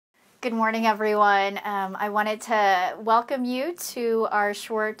Good morning, everyone. I wanted to welcome you to our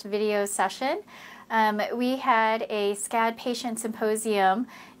short video session. We had a SCAD patient symposium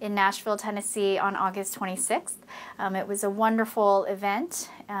in Nashville, Tennessee on August 26th. It was a wonderful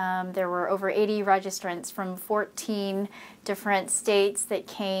event. There were over 80 registrants from 14 different states that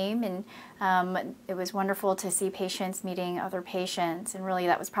came, and it was wonderful to see patients meeting other patients, and really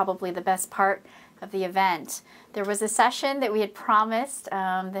that was probably the best part of the event. There was a session that we had promised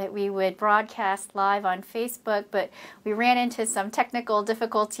that we would broadcast live on Facebook, but we ran into some technical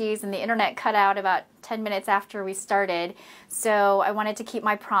difficulties and the internet cut out about 10 minutes after we started. So I wanted to keep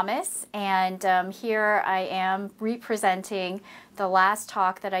my promise, and here I am representing the last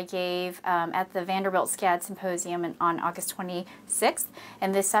talk that I gave at the Vanderbilt SCAD Symposium on August 26th.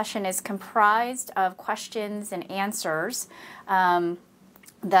 And this session is comprised of questions and answers.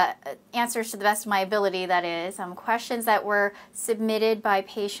 The answers to the best of my ability, that is, questions that were submitted by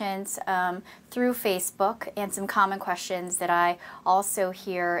patients through Facebook, and some common questions that I also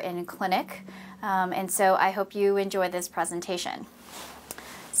hear in clinic. And so I hope you enjoy this presentation.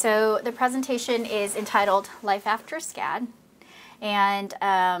 So the presentation is entitled Life After SCAD,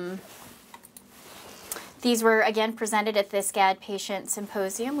 and these were again presented at the SCAD Patient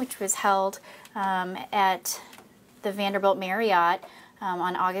Symposium, which was held at the Vanderbilt Marriott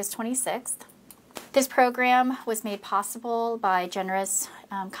on August 26th. This program was made possible by generous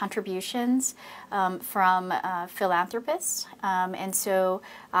contributions from philanthropists, and so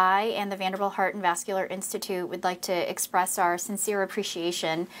I and the Vanderbilt Heart and Vascular Institute would like to express our sincere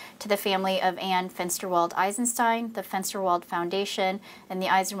appreciation to the family of Ann Fensterwald Eisenstein, the Fensterwald Foundation, and the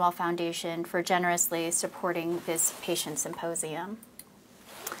Eisenwald Foundation for generously supporting this patient symposium.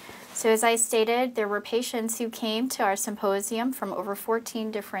 So as I stated, there were patients who came to our symposium from over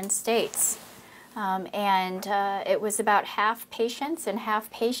 14 different states. It was about half patients and half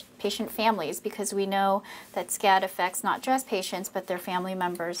patient families, because we know that SCAD affects not just patients but their family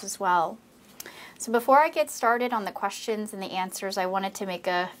members as well. So before I get started on the questions and the answers, I wanted to make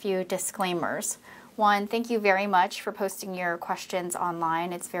a few disclaimers. One, thank you very much for posting your questions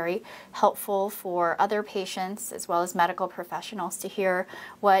online. It's very helpful for other patients as well as medical professionals to hear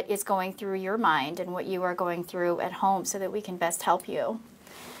what is going through your mind and what you are going through at home so that we can best help you.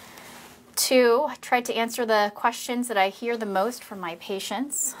 Two, I tried to answer the questions that I hear the most from my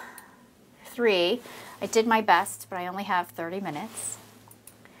patients. Three, I did my best, but I only have 30 minutes.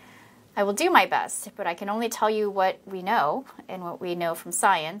 I will do my best, but I can only tell you what we know and what we know from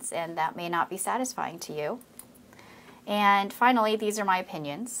science, and that may not be satisfying to you. And finally, these are my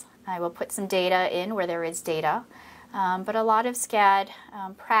opinions. I will put some data in where there is data, but a lot of SCAD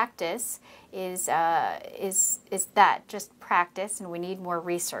practice is that, just practice, and we need more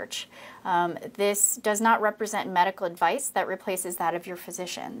research. This does not represent medical advice that replaces that of your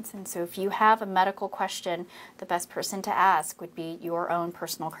physicians. And so if you have a medical question, the best person to ask would be your own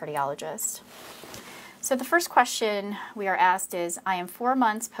personal cardiologist. So the first question we are asked is, I am 4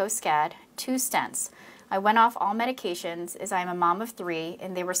 months post-SCAD, 2 stents. I went off all medications as I am a mom of 3,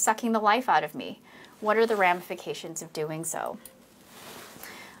 and they were sucking the life out of me. What are the ramifications of doing so?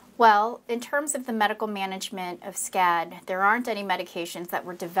 Well, in terms of the medical management of SCAD, there aren't any medications that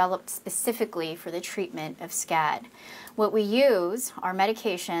were developed specifically for the treatment of SCAD. What we use are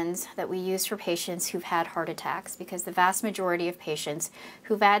medications that we use for patients who've had heart attacks, because the vast majority of patients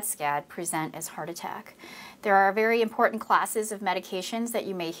who've had SCAD present as heart attack. There are very important classes of medications that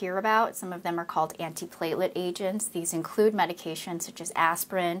you may hear about. Some of them are called antiplatelet agents. These include medications such as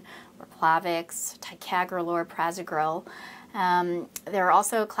aspirin or Plavix, ticagrelor, prasugrel. There are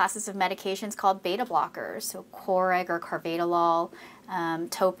also classes of medications called beta blockers, so Coreg or carvedilol,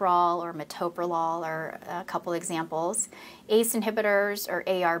 Toprol or metoprolol are a couple examples. ACE inhibitors or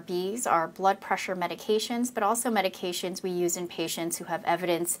ARBs are blood pressure medications, but also medications we use in patients who have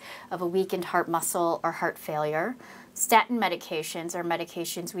evidence of a weakened heart muscle or heart failure. Statin medications are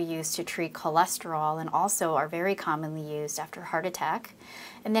medications we use to treat cholesterol and also are very commonly used after heart attack.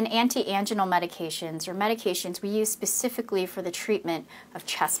 And then anti-anginal medications are medications we use specifically for the treatment of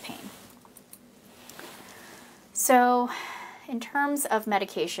chest pain. So in terms of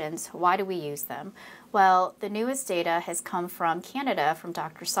medications, why do we use them? Well, the newest data has come from Canada, from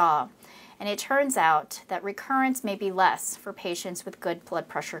Dr. Saw. and it turns out that recurrence may be less for patients with good blood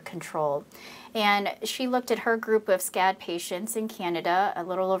pressure control. And she looked at her group of SCAD patients in Canada, a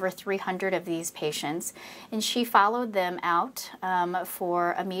little over 300 of these patients, and she followed them out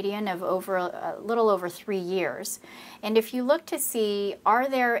for a median of a little over 3 years. And if you look to see, are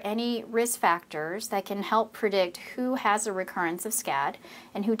there any risk factors that can help predict who has a recurrence of SCAD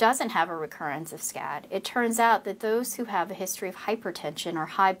and who doesn't have a recurrence of SCAD, it turns out that those who have a history of hypertension or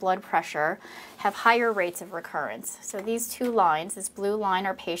high blood pressure have higher rates of recurrence. So these two lines, this blue line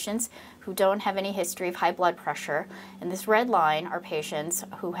are patients who don't have any history of high blood pressure, and this red line are patients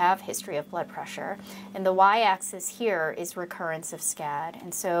who have history of blood pressure. And the y-axis here is recurrence of SCAD,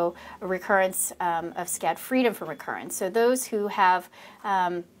 and so a recurrence of SCAD, freedom from recurrence. So those who have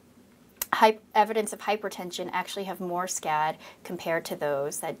evidence of hypertension actually have more SCAD compared to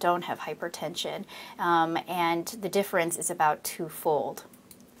those that don't have hypertension, and the difference is about twofold.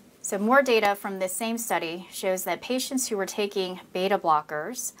 So more data from this same study shows that patients who were taking beta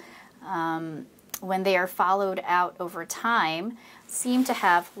blockers, when they are followed out over time, seem to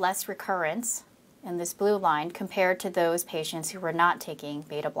have less recurrence in this blue line compared to those patients who were not taking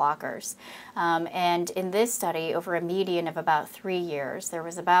beta blockers. And in this study, over a median of about 3 years, there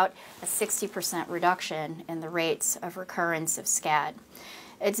was about a 60% reduction in the rates of recurrence of SCAD.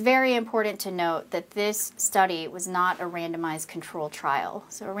 It's very important to note that this study was not a randomized controlled trial.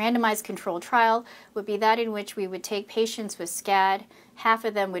 So a randomized controlled trial would be that in which we would take patients with SCAD, half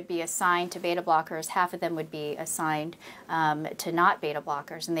of them would be assigned to beta blockers, half of them would be assigned to not beta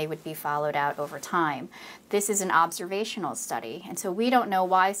blockers, and they would be followed out over time. This is an observational study, and so we don't know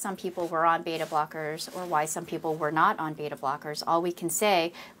why some people were on beta blockers or why some people were not on beta blockers. All we can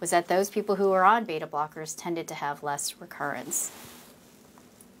say was that those people who were on beta blockers tended to have less recurrence.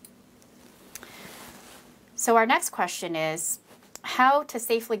 So our next question is how to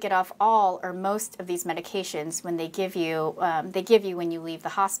safely get off all or most of these medications when they give you when you leave the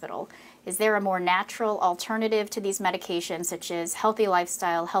hospital. Is there a more natural alternative to these medications, such as healthy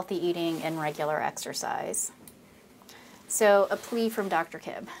lifestyle, healthy eating, and regular exercise? So a plea from Dr.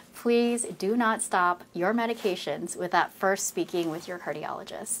 Kim. Please do not stop your medications without first speaking with your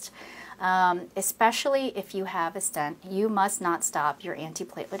cardiologist. Especially if you have a stent, you must not stop your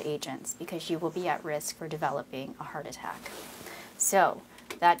antiplatelet agents because you will be at risk for developing a heart attack. So,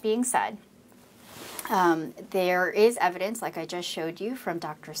 that being said, there is evidence, like I just showed you from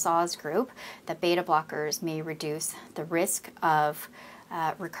Dr. Saw's group, that beta blockers may reduce the risk of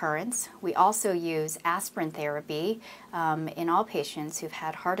recurrence. We also use aspirin therapy in all patients who've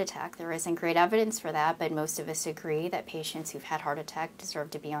had heart attack. There isn't great evidence for that, but most of us agree that patients who've had heart attack deserve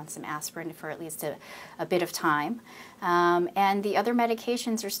to be on some aspirin for at least a bit of time. And the other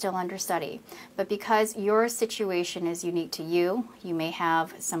medications are still under study. But because your situation is unique to you, you may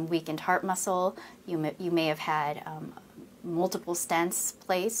have some weakened heart muscle, you may have had multiple stents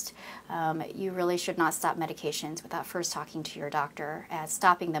placed, you really should not stop medications without first talking to your doctor, as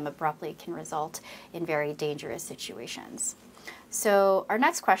stopping them abruptly can result in very dangerous situations. So our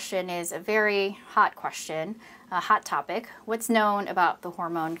next question is a very hot question, a hot topic. What's known about the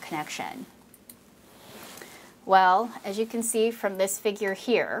hormone connection? Well, as you can see from this figure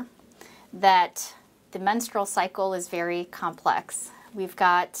here, that the menstrual cycle is very complex. We've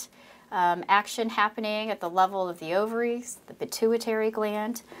got action happening at the level of the ovaries, the pituitary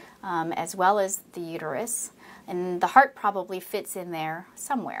gland, as well as the uterus. And the heart probably fits in there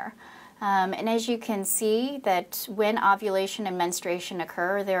somewhere. And as you can see, that when ovulation and menstruation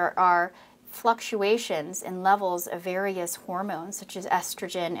occur, there are fluctuations in levels of various hormones, such as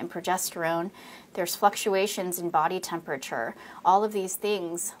estrogen and progesterone. There's fluctuations in body temperature. All of these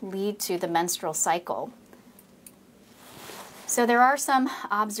things lead to the menstrual cycle. So there are some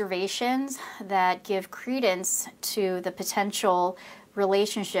observations that give credence to the potential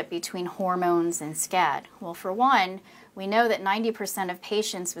relationship between hormones and SCAD. Well, for one, we know that 90% of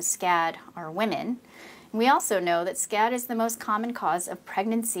patients with SCAD are women. We also know that SCAD is the most common cause of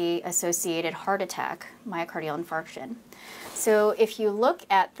pregnancy-associated heart attack, myocardial infarction. So if you look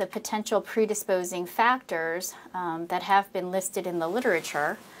at the potential predisposing factors that have been listed in the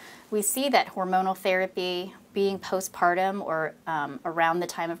literature, we see that hormonal therapy, being postpartum or around the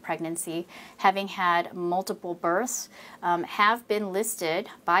time of pregnancy, having had multiple births, have been listed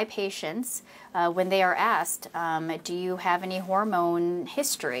by patients when they are asked, do you have any hormone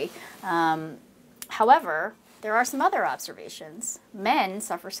history? However, there are some other observations. Men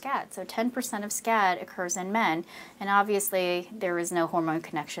suffer SCAD, so 10% of SCAD occurs in men, and obviously there is no hormone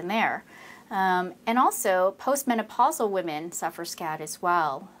connection there. And also, postmenopausal women suffer SCAD as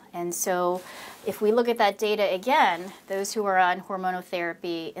well. And so if we look at that data again, those who are on hormonal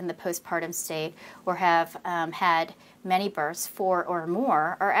therapy in the postpartum state or have had many births, 4 or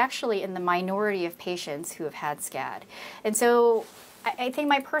more, are actually in the minority of patients who have had SCAD. And so I think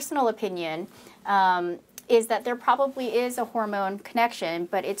my personal opinion is that there probably is a hormone connection,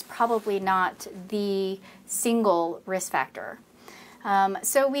 but it's probably not the single risk factor.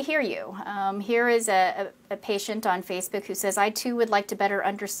 So we hear you. Here is a patient on Facebook who says, I too would like to better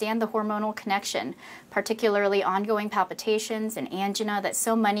understand the hormonal connection, particularly ongoing palpitations and angina that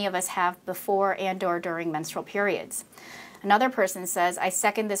so many of us have before and or during menstrual periods. Another person says, I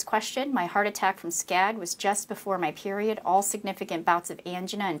second this question. My heart attack from SCAD was just before my period. All significant bouts of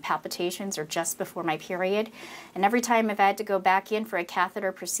angina and palpitations are just before my period. And every time I've had to go back in for a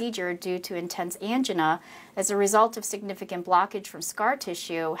catheter procedure due to intense angina as a result of significant blockage from scar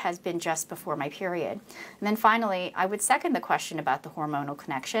tissue has been just before my period. And then finally, I would second the question about the hormonal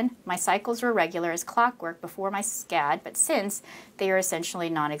connection. My cycles were regular as clockwork before my SCAD, but since they are essentially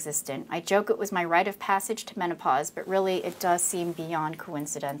non-existent. I joke it was my rite of passage to menopause, but really it does seem beyond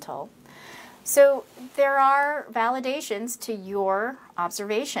coincidental. So there are validations to your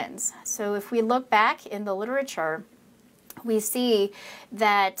observations. So if we look back in the literature, we see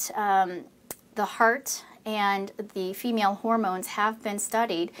that the heart and the female hormones have been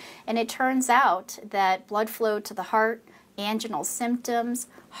studied, and it turns out that blood flow to the heart, anginal symptoms,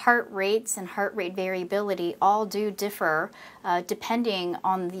 heart rates, and heart rate variability all do differ depending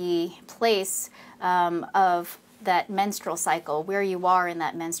on the place of that menstrual cycle, where you are in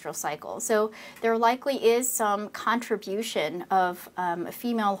that menstrual cycle. So there likely is some contribution of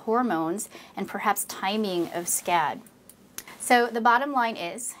female hormones and perhaps timing of SCAD. So the bottom line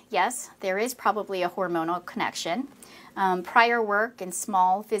is, yes, there is probably a hormonal connection. Prior work and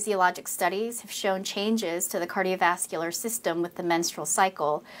small physiologic studies have shown changes to the cardiovascular system with the menstrual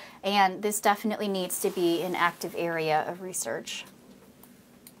cycle, and this definitely needs to be an active area of research.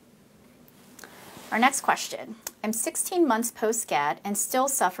 Our next question. I'm 16 months post-SCAD and still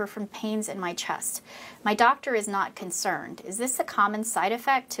suffer from pains in my chest. My doctor is not concerned. Is this a common side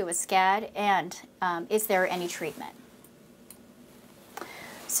effect to a SCAD, and is there any treatment?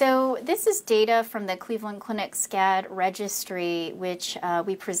 So this is data from the Cleveland Clinic SCAD registry, which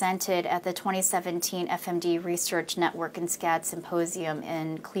we presented at the 2017 FMD Research Network and SCAD Symposium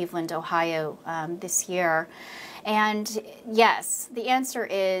in Cleveland, Ohio this year. And yes, the answer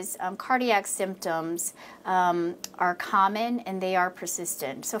is cardiac symptoms are common and they are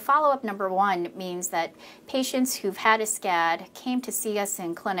persistent. So follow-up number 1 means that patients who've had a SCAD came to see us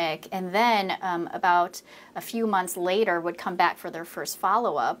in clinic, and then about a few months later would come back for their first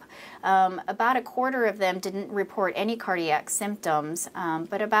follow-up. About a quarter of them didn't report any cardiac symptoms,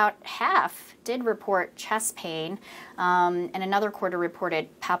 but about half did report chest pain, and another quarter reported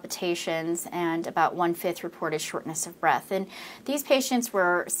palpitations, and about 1/5 reported shortness of breath. And these patients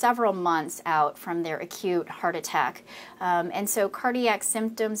were several months out from their acute heart attack. And so cardiac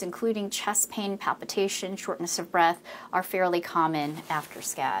symptoms, including chest pain, palpitation, shortness of breath, are fairly common after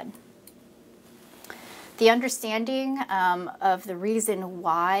SCAD. The understanding of the reason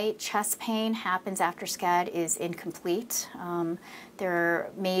why chest pain happens after SCAD is incomplete. There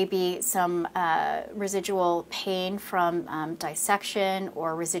may be some residual pain from dissection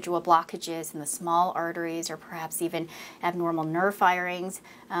or residual blockages in the small arteries, or perhaps even abnormal nerve firings.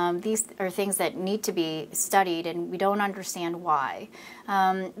 These are things that need to be studied, and we don't understand why.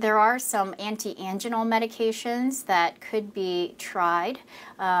 There are some anti-anginal medications that could be tried.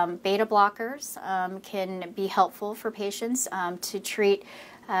 Beta blockers can be helpful for patients to treat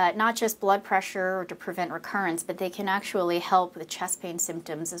not just blood pressure or to prevent recurrence, but they can actually help with chest pain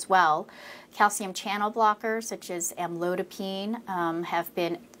symptoms as well. Calcium channel blockers such as amlodipine have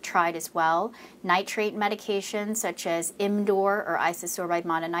been tried as well. Nitrate medications such as Imdor or isosorbide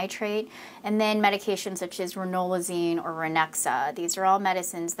mononitrate, and then medications such as ranolazine or Ranexa. These are all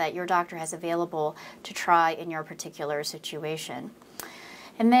medicines that your doctor has available to try in your particular situation.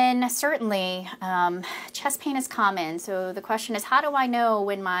 And then certainly chest pain is common. So the question is, how do I know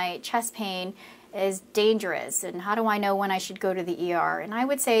when my chest pain is dangerous, and how do I know when I should go to the ER? And I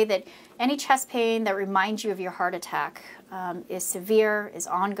would say that any chest pain that reminds you of your heart attack is severe, is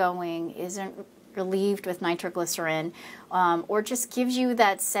ongoing, isn't relieved with nitroglycerin, or just gives you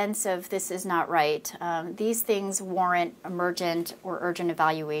that sense of this is not right. These things warrant emergent or urgent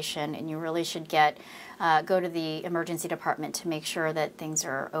evaluation, and you really should go to the emergency department to make sure that things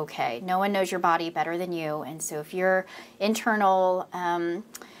are okay. No one knows your body better than you, and so if your internal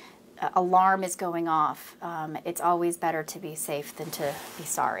alarm is going off, it's always better to be safe than to be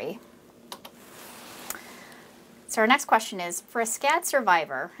sorry. So our next question is, for a SCAD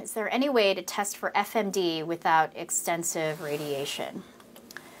survivor, is there any way to test for FMD without extensive radiation?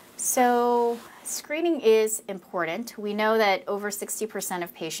 So screening is important. We know that over 60%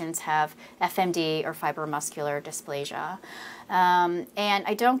 of patients have FMD or fibromuscular dysplasia. And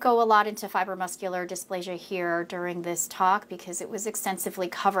I don't go a lot into fibromuscular dysplasia here during this talk because it was extensively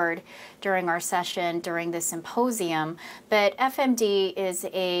covered during our session during the symposium. But FMD is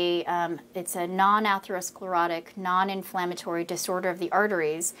it's a non-atherosclerotic, non-inflammatory disorder of the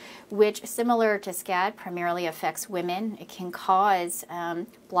arteries, which, similar to SCAD, primarily affects women. It can cause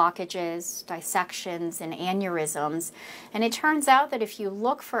blockages, dissections, and aneurysms. And it turns out that if you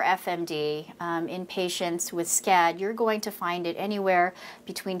look for FMD in patients with SCAD, you're going to find it anywhere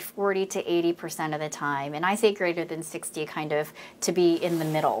between 40 to 80% of the time. And I say greater than 60 kind of to be in the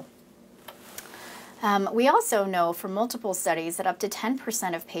middle. We also know from multiple studies that up to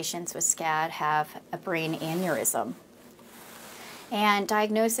 10% of patients with SCAD have a brain aneurysm. And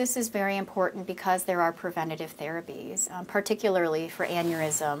diagnosis is very important because there are preventative therapies, particularly for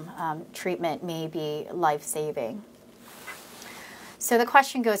aneurysm. Treatment may be life-saving. So the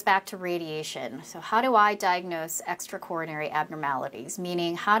question goes back to radiation. So how do I diagnose extracoronary abnormalities?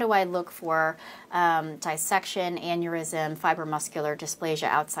 Meaning, how do I look for dissection, aneurysm, fibromuscular dysplasia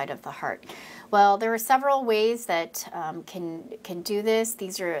outside of the heart? Well, there are several ways that can do this.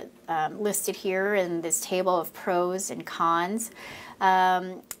 These are listed here in this table of pros and cons.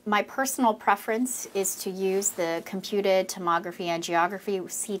 My personal preference is to use the computed tomography angiography,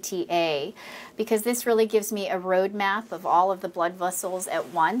 CTA, because this really gives me a roadmap of all of the blood vessels at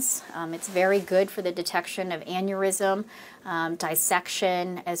once. It's very good for the detection of aneurysm,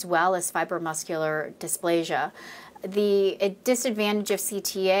 dissection, as well as fibromuscular dysplasia. The disadvantage of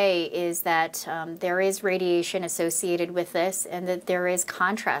CTA is that there is radiation associated with this and that there is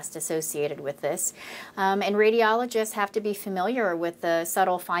contrast associated with this. And radiologists have to be familiar with the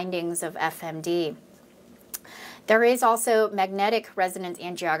subtle findings of FMD. There is also magnetic resonance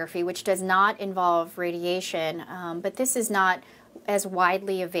angiography, which does not involve radiation, but this is not as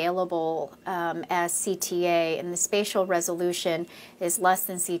widely available as CTA, and the spatial resolution is less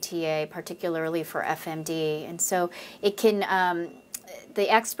than CTA, particularly for FMD. And so it can, the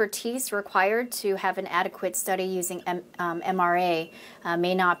expertise required to have an adequate study using MRA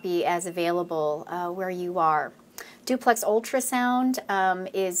may not be as available where you are. Duplex ultrasound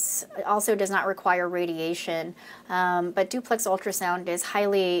also does not require radiation, but duplex ultrasound is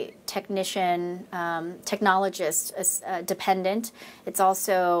highly technologist dependent. It's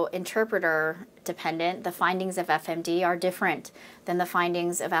also interpreter dependent. The findings of FMD are different than the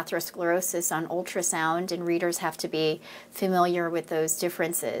findings of atherosclerosis on ultrasound, and readers have to be familiar with those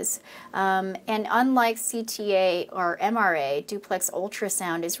differences. And unlike CTA or MRA, duplex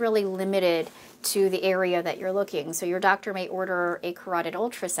ultrasound is really limited to the area that you're looking. So your doctor may order a carotid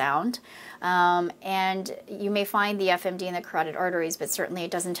ultrasound, and you may find the FMD in the carotid arteries, but certainly it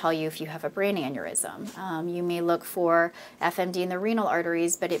doesn't tell you if you have a brain aneurysm. You may look for FMD in the renal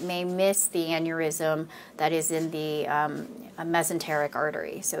arteries, but it may miss the aneurysm that is in the mesenteric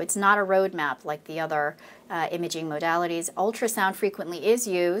artery. So it's not a roadmap like the other imaging modalities. Ultrasound frequently is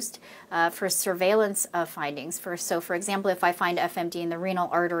used for surveillance of findings. So for example, if I find FMD in the renal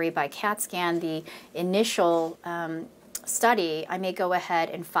artery by CAT scan, the initial study, I may go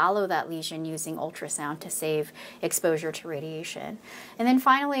ahead and follow that lesion using ultrasound to save exposure to radiation. And then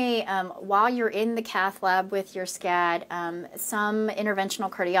finally, while you're in the cath lab with your SCAD, some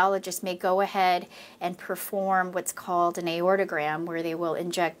interventional cardiologists may go ahead and perform what's called an aortogram, where they will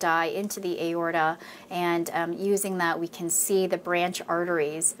inject dye into the aorta, and using that we can see the branch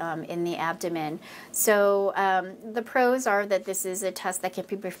arteries in the abdomen. So the pros are that this is a test that can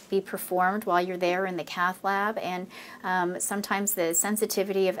be performed while you're there in the cath lab, and sometimes the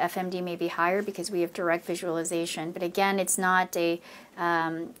sensitivity of FMD may be higher because we have direct visualization, but again, it's not a,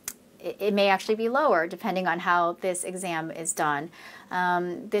 it may actually be lower depending on how this exam is done.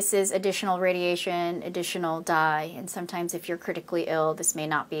 This is additional radiation, additional dye, and sometimes if you're critically ill, this may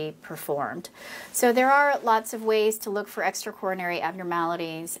not be performed. So there are lots of ways to look for extracoronary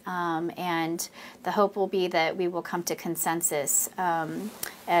abnormalities, and the hope will be that we will come to consensus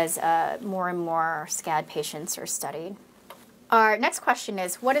as more and more SCAD patients are studied. Our next question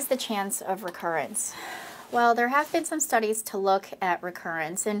is, what is the chance of recurrence? Well, there have been some studies to look at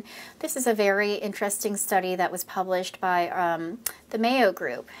recurrence, and this is a very interesting study that was published by the Mayo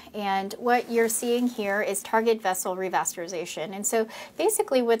Group. And what you're seeing here is target vessel revascularization. And so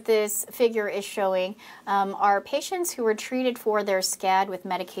basically what this figure is showing are patients who were treated for their SCAD with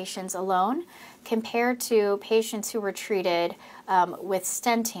medications alone compared to patients who were treated with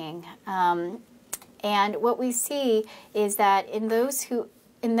stenting. And what we see is that in those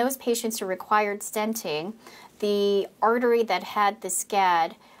patients who required stenting, the artery that had the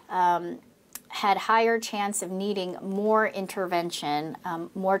SCAD had higher chance of needing more intervention,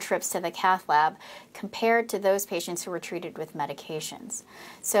 more trips to the cath lab, compared to those patients who were treated with medications.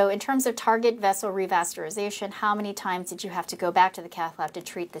 So in terms of target vessel revascularization, how many times did you have to go back to the cath lab to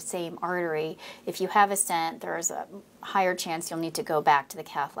treat the same artery? If you have a stent, there's a higher chance you'll need to go back to the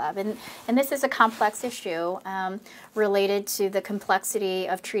cath lab. And this is a complex issue related to the complexity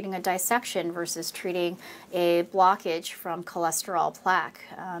of treating a dissection versus treating a blockage from cholesterol plaque.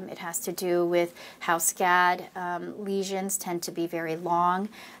 It has to do with how SCAD lesions tend to be very long,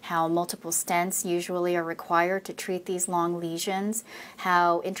 how multiple stents usually are required to treat these long lesions,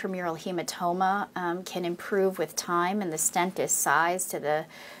 how intramural hematoma can improve with time, and the stent is sized to the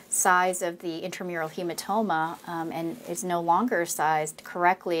size of the intramural hematoma and is no longer sized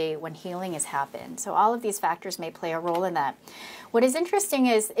correctly when healing has happened. So all of these factors may play a role in that. What is interesting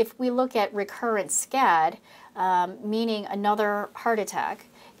is if we look at recurrent SCAD, meaning another heart attack,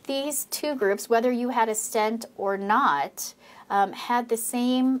 these two groups, whether you had a stent or not, had the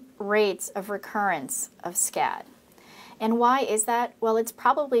same rates of recurrence of SCAD. And why is that? Well, it's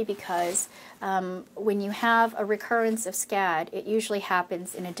probably because when you have a recurrence of SCAD, it usually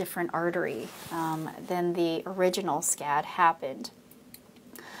happens in a different artery than the original SCAD happened.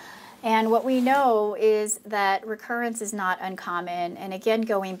 And what we know is that recurrence is not uncommon. And again,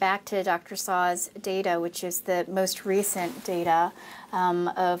 going back to Dr. Saw's data, which is the most recent data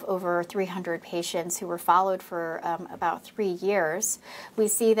of over 300 patients who were followed for about 3 years, we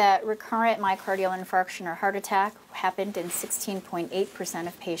see that recurrent myocardial infarction or heart attack happened in 16.8%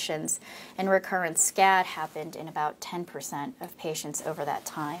 of patients, and recurrent SCAD happened in about 10% of patients over that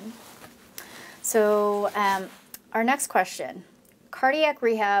time. So our next question. Cardiac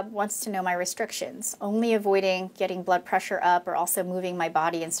rehab wants to know my restrictions, only avoiding getting blood pressure up or also moving my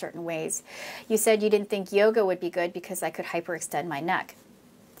body in certain ways. You said you didn't think yoga would be good because I could hyperextend my neck.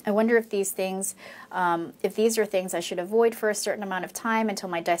 I wonder if these things, if these are things I should avoid for a certain amount of time until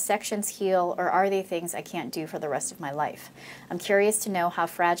my dissections heal, or are they things I can't do for the rest of my life? I'm curious to know how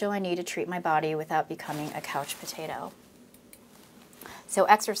fragile I need to treat my body without becoming a couch potato. So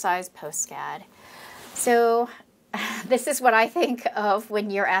exercise post-SCAD. So this is what I think of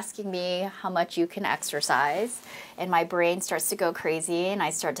when you're asking me how much you can exercise, and my brain starts to go crazy and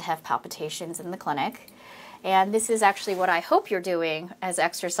I start to have palpitations in the clinic. And this is actually what I hope you're doing as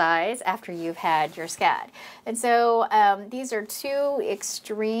exercise after you've had your SCAD. And so these are two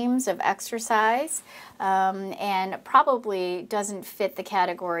extremes of exercise and probably doesn't fit the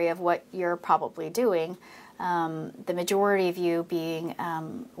category of what you're probably doing. The majority of you being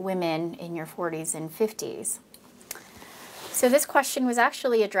women in your 40s and 50s. So this question was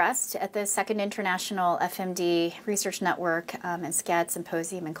actually addressed at the Second International FMD Research Network and SCAD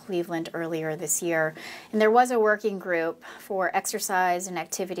Symposium in Cleveland earlier this year. And there was a working group for exercise and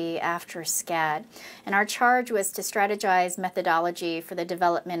activity after SCAD. And our charge was to strategize methodology for the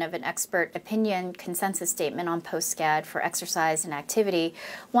development of an expert opinion consensus statement on post-SCAD for exercise and activity,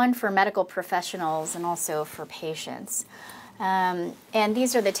 one for medical professionals and also for patients. And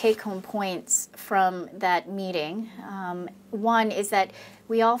these are the take-home points from that meeting. One is that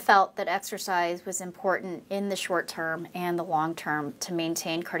we all felt that exercise was important in the short term and the long term to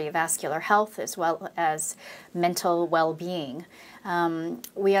maintain cardiovascular health as well as mental well-being.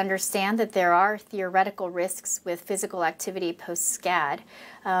 We understand that there are theoretical risks with physical activity post-SCAD,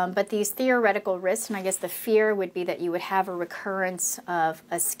 but these theoretical risks, and I guess the fear would be that you would have a recurrence of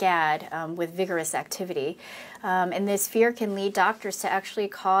a SCAD with vigorous activity. And this fear can lead doctors to actually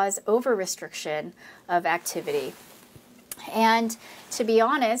cause over-restriction of activity. And to be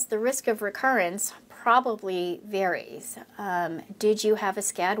honest, the risk of recurrence probably varies. Did you have a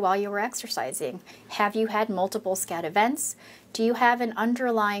SCAD while you were exercising? Have you had multiple SCAD events? Do you have an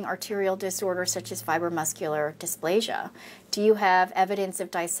underlying arterial disorder such as fibromuscular dysplasia? Do you have evidence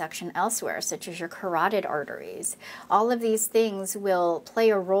of dissection elsewhere, such as your carotid arteries? All of these things will play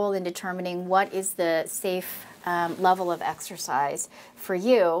a role in determining what is the safe level of exercise for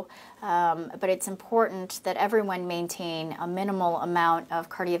you. But it's important that everyone maintain a minimal amount of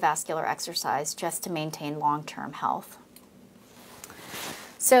cardiovascular exercise just to maintain long-term health.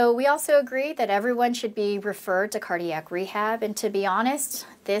 So we also agree that everyone should be referred to cardiac rehab, and to be honest,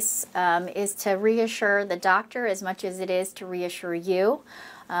 this is to reassure the doctor as much as it is to reassure you.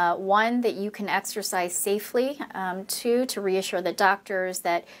 One, that you can exercise safely. Two, to reassure the doctors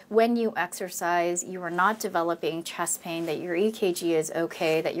that when you exercise, you are not developing chest pain, that your EKG is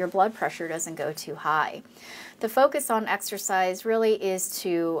okay, that your blood pressure doesn't go too high. The focus on exercise really is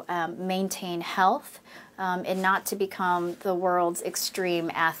to maintain health and not to become the world's extreme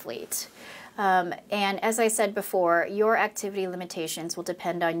athlete. And as I said before, your activity limitations will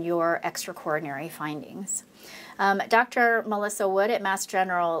depend on your extracoronary findings. Dr. Melissa Wood at Mass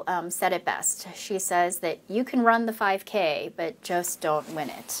General said it best. She says that you can run the 5K, but just don't win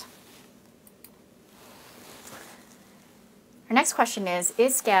it. Our next question is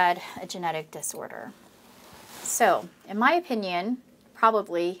SCAD a genetic disorder? So, in my opinion,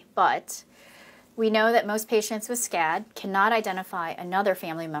 probably, but we know that most patients with SCAD cannot identify another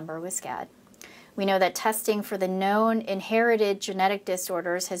family member with SCAD. We know that testing for the known inherited genetic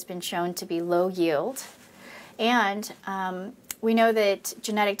disorders has been shown to be low yield. And we know that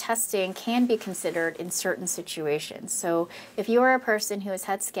genetic testing can be considered in certain situations. So if you are a person who has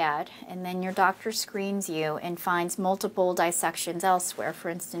had SCAD and then your doctor screens you and finds multiple dissections elsewhere, for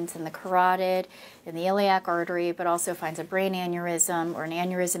instance in the carotid, in the iliac artery, but also finds a brain aneurysm or an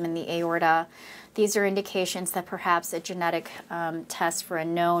aneurysm in the aorta, these are indications that perhaps a genetic test for a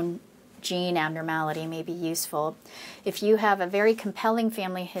known gene abnormality may be useful. If you have a very compelling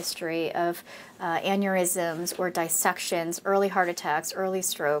family history of aneurysms or dissections, early heart attacks, early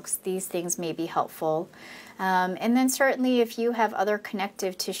strokes, these things may be helpful. And then certainly if you have other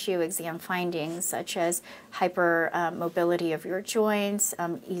connective tissue exam findings such as hypermobility of your joints,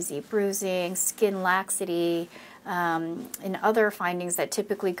 easy bruising, skin laxity, and other findings that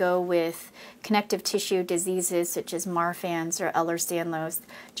typically go with connective tissue diseases such as Marfan's or Ehlers-Danlos,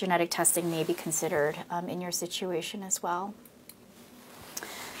 genetic testing may be considered in your situation as well.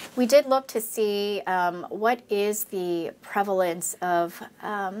 We did look to see what is the prevalence of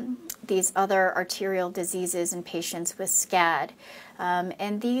these other arterial diseases in patients with SCAD.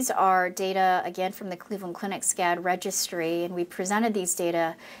 And these are data, again, from the Cleveland Clinic SCAD registry, and we presented these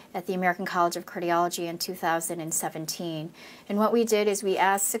data at the American College of Cardiology in 2017. And what we did is we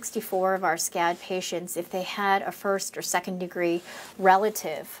asked 64 of our SCAD patients if they had a first or second degree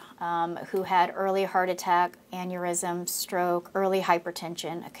relative who had early heart attack, aneurysm, stroke, early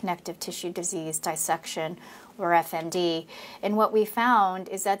hypertension, a connective tissue disease, dissection, or FMD. And what we found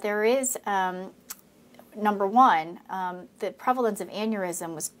is that there is number one, the prevalence of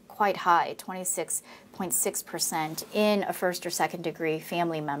aneurysm was quite high, 26.6% in a first or second degree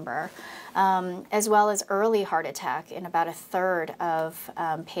family member, as well as early heart attack in about a third of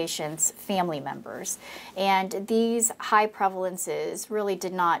patients' family members. And these high prevalences really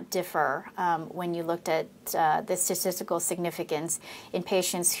did not differ when you looked at the statistical significance in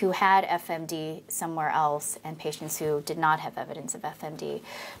patients who had FMD somewhere else and patients who did not have evidence of FMD.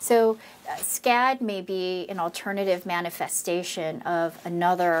 So SCAD may be an alternative manifestation of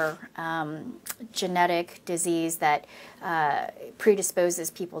another genetic disease that predisposes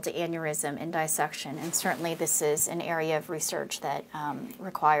people to aneurysm and dissection, and certainly this is an area of research that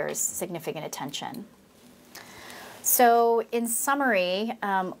requires significant attention. So in summary,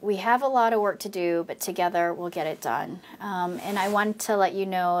 we have a lot of work to do, but together we'll get it done. And I want to let you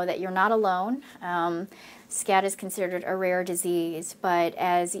know that you're not alone. SCAD is considered a rare disease, but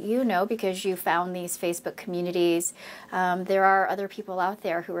as you know, because you found these Facebook communities, there are other people out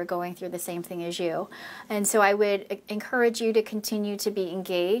there who are going through the same thing as you. And so I would encourage you to continue to be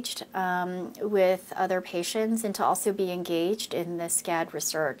engaged with other patients and to also be engaged in the SCAD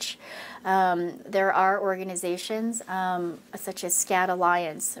research. There are organizations such as SCAD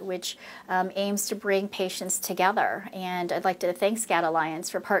Alliance, which aims to bring patients together. And I'd like to thank SCAD Alliance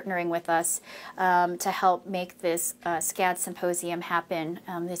for partnering with us to help make this SCAD symposium happen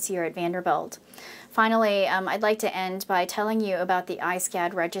this year at Vanderbilt. Finally, I'd like to end by telling you about the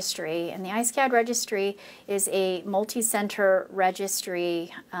iSCAD registry. And the iSCAD registry is a multi-center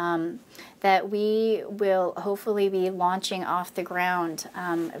registry that we will hopefully be launching off the ground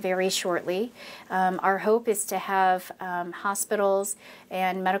very shortly. Our hope is to have hospitals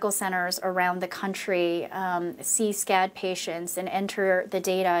and medical centers around the country see SCAD patients and enter the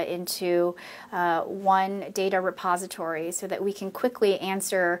data into one data repository so that we can quickly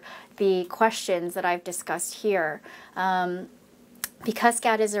answer the questions that I've discussed here. Because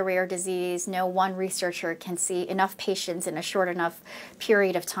SCAD is a rare disease, no one researcher can see enough patients in a short enough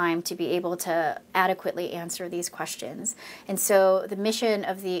period of time to be able to adequately answer these questions. And so the mission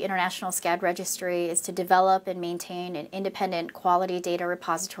of the International SCAD Registry is to develop and maintain an independent quality data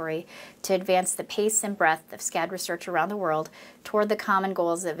repository to advance the pace and breadth of SCAD research around the world toward the common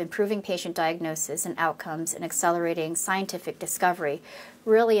goals of improving patient diagnosis and outcomes and accelerating scientific discovery,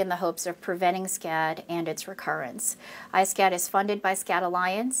 really in the hopes of preventing SCAD and its recurrence. iSCAD is funded by SCAD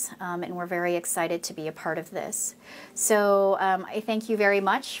Alliance, and we're very excited to be a part of this. So I thank you very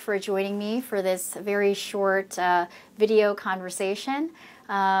much for joining me for this very short video conversation.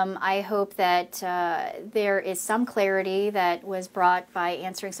 I hope that there is some clarity that was brought by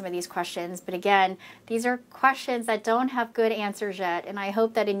answering some of these questions. But again, these are questions that don't have good answers yet, and I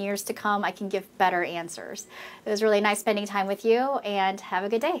hope that in years to come I can give better answers. It was really nice spending time with you, and have a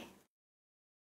good day.